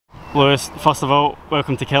Lewis, first of all,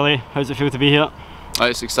 welcome to Killie. How does it feel to be here?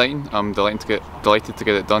 It's exciting. I'm delighted to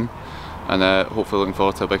get it done, and hopefully looking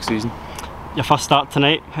forward to a big season. Your first start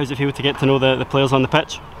tonight, how does it feel to get to know the players on the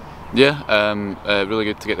pitch? Yeah, really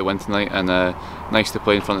good to get the win tonight, and nice to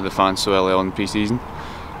play in front of the fans so early on in pre-season.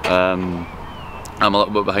 I'm a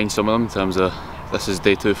little bit behind some of them in terms of this is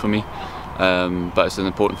day 2 for me, but it's an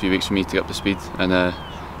important few weeks for me to get up to speed and, as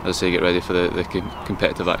I say, get ready for the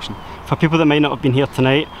competitive action. For people that might not have been here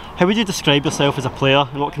tonight, how would you describe yourself as a player,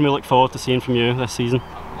 and what can we look forward to seeing from you this season?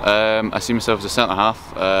 I see myself as a centre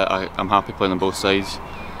half. I'm happy playing on both sides.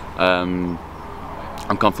 I'm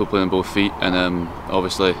comfortable playing on both feet, and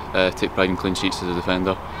obviously take pride in clean sheets as a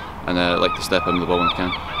defender, and like to step in with the ball when I can.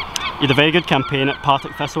 You had a very good campaign at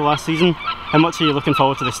Partick Thistle last season. How much are you looking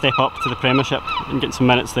forward to the step up to the Premiership and getting some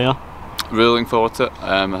minutes there? Really looking forward to it.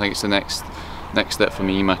 I think it's the next step for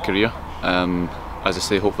me in my career. As I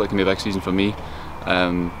say, hopefully it can be a big season for me.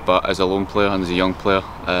 But as a lone player and as a young player,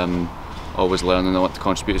 always learning. I want to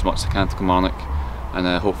contribute as much as I can to Kilmarnock, and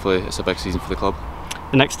hopefully it's a big season for the club.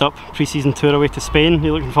 The next up, pre-season tour away to Spain. Are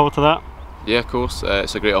you looking forward to that? Yeah, of course.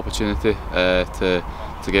 It's a great opportunity to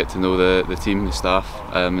get to know the team, the staff,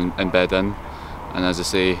 and bed in. And as I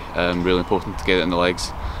say, really important to get it in the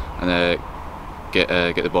legs and get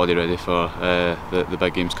the body ready for the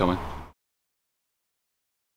big games coming.